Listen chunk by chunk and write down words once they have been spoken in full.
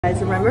Guys,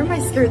 remember my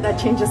skirt that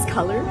changes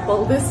color?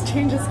 Well, this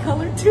changes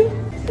color too.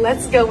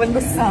 Let's go in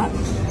the sun.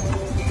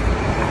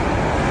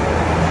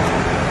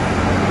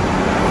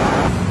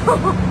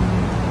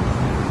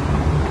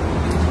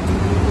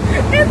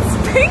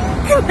 It's pink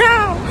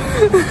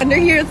now! Under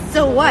here it's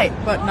still white,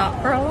 but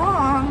not for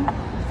long.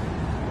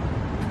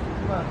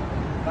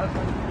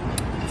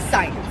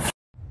 Science.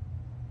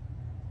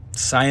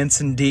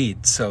 Science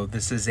indeed. So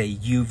this is a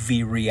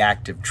UV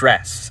reactive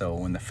dress. So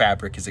when the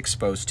fabric is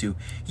exposed to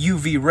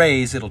UV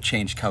rays, it'll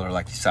change color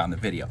like you saw in the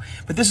video.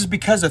 But this is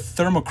because of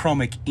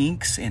thermochromic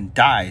inks and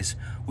dyes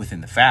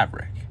within the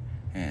fabric.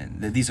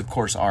 And these, of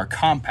course, are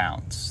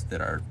compounds that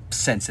are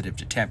sensitive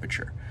to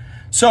temperature.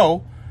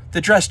 So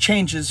the dress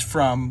changes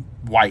from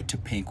white to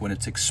pink when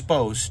it's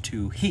exposed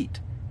to heat.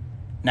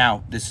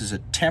 Now, this is a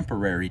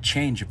temporary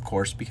change, of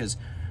course, because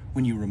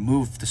when you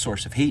remove the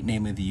source of heat,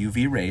 namely the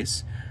UV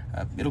rays,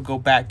 it'll go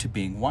back to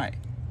being white.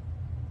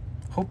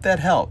 Hope that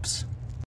helps.